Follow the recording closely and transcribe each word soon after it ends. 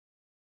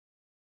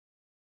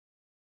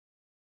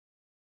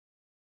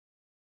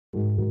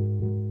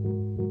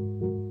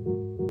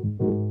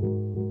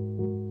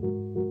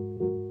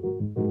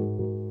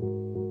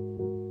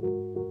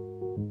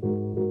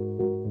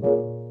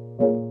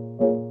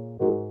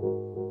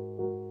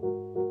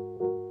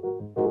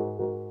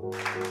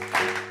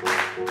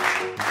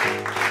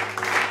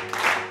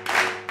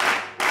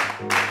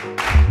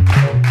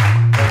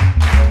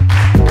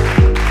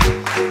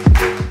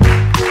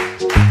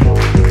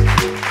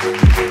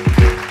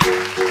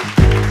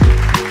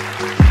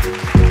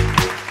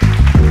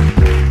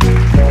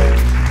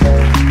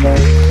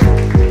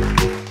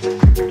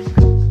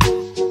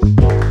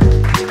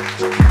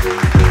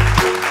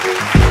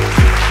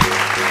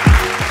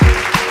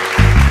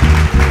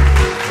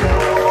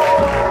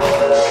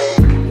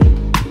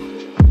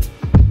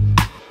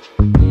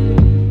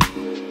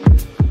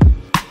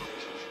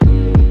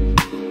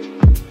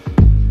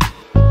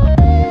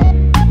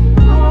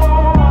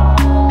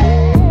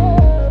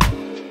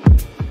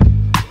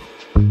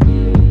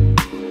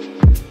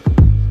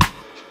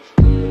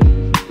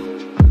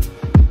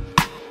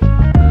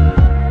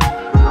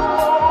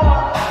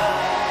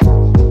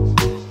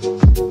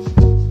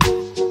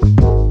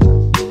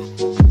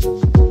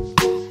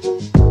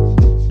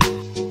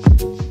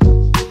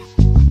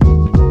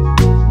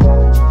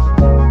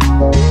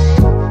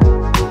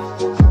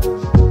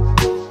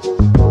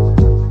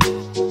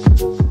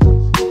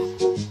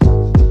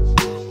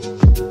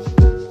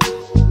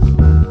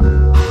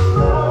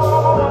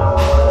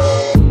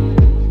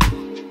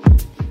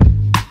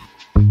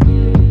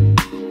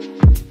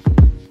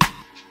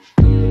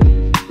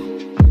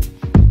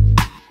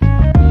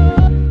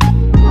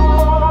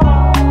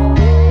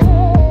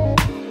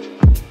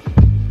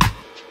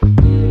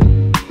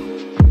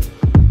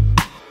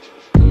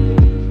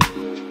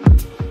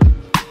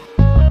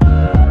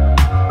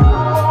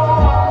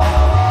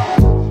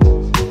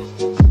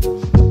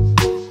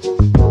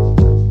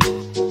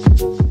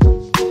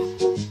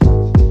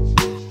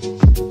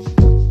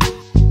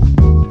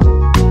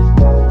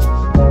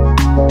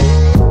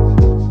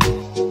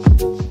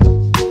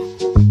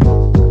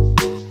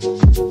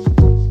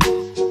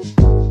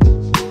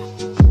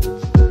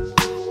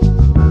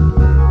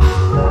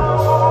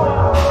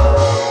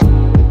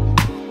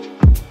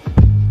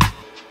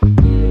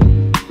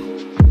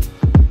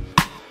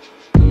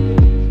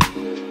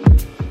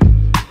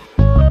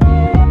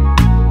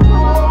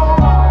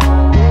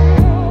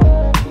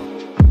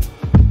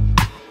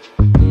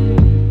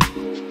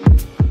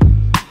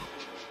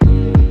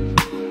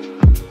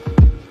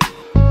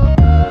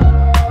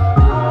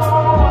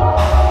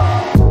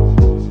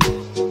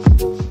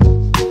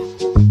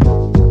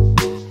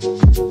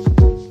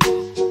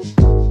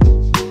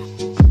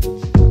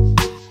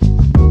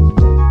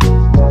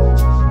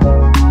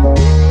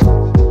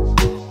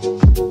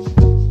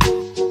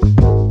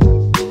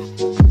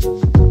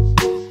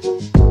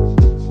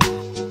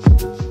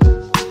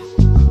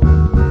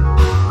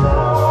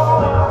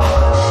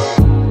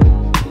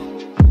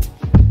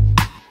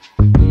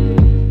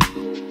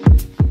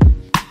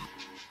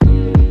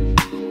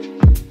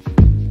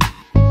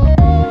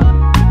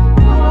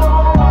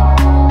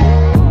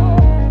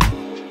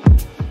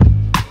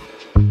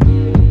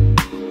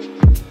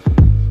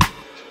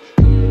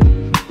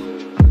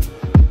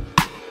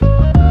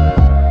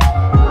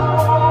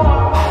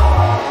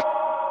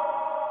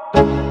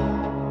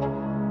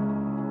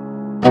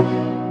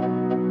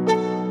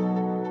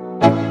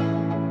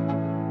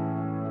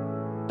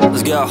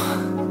Yo,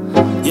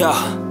 yo,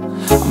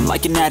 I'm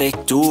like an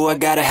addict, do I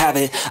gotta have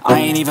it. I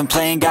ain't even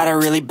playing, got a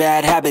really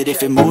bad habit.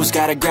 If it moves,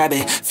 gotta grab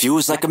it,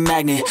 fuse like a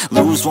magnet.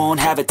 Lose, won't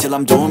have it till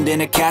I'm doomed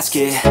in a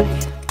casket.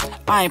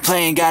 I ain't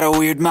playing, got a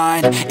weird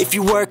mind. If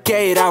you work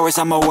 8 hours,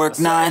 I'ma work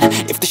 9.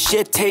 If the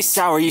shit tastes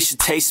sour, you should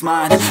taste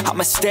mine.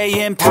 I'ma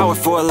stay in power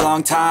for a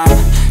long time.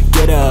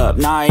 Get up,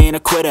 nah, I ain't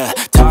a quitter.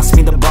 Toss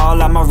me the ball,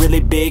 I'm a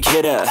really big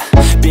hitter.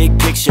 Big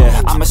picture,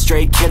 I'm a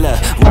straight killer.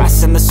 I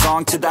send the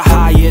song to the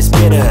highest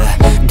bidder.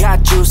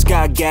 Got juice,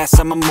 got gas,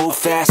 I'ma move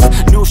fast.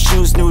 New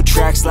shoes, new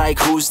tracks, like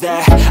who's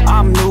that?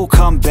 I'm new,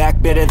 come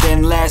back, better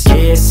than last.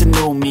 Yeah, it's a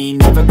new me,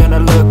 never gonna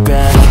look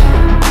back.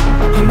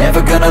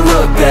 Never gonna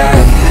look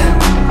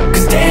back.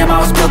 Cause damn, I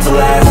was built to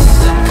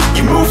last.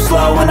 You move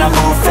slow and I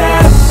move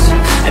fast,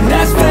 and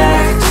that's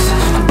facts.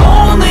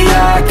 Only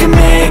I can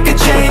make a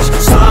change.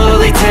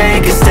 Slowly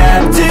take a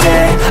step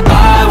today.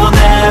 I will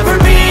never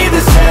be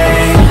the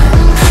same,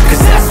 cause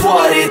that's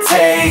what it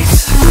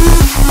takes.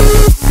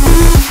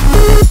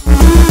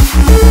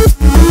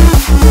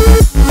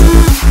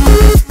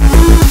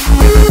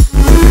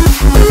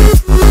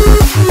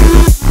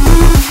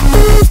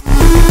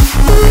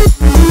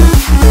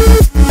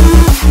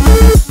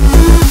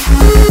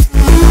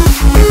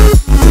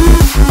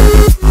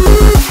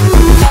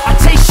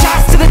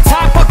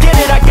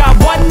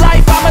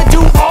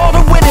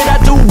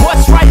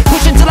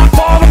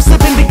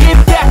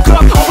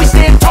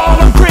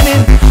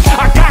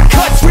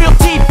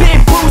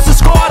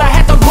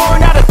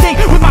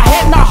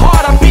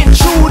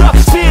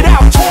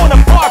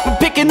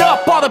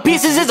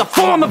 Pieces is a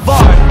form of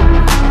art.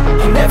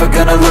 I'm never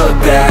gonna look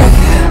back.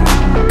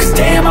 Cause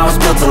damn, I was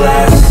built to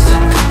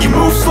last. You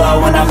move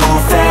slow and I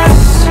move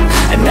fast,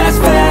 and that's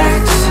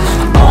facts.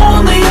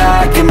 Only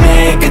I can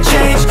make a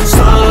change.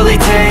 Slowly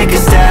take a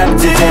step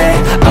today.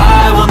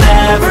 I will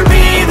never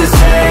be the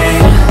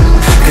same,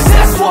 cause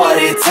that's what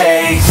it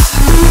takes.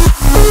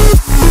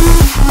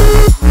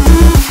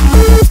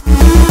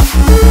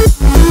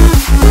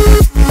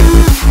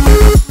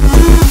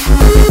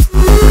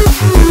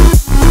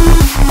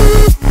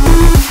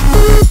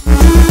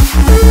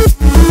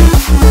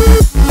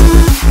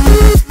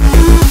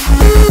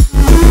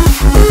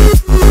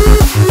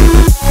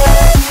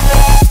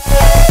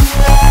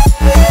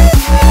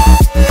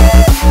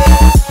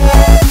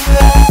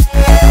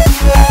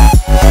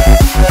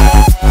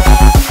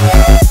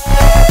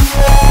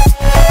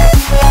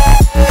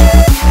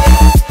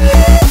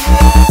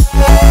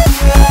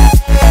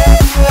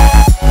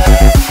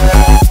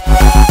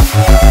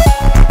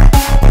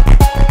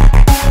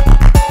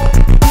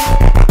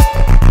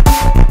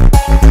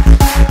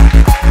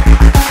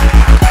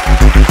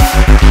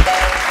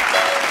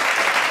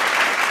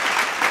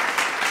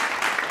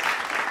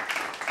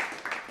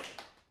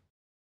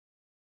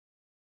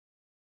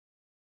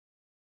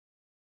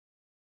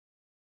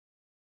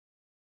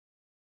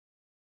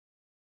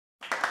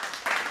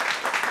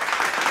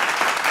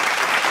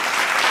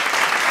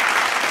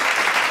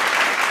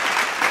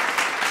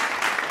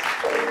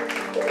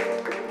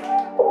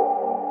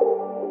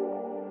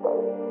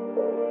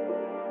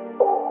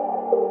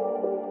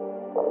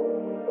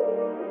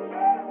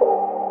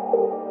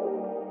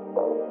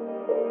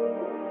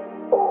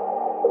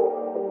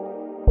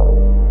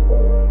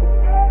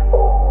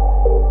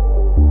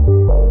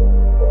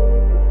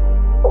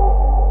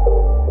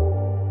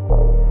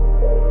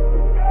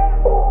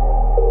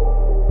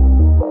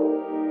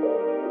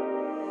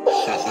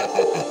 Ha ha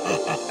ha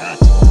ha ha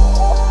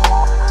ha.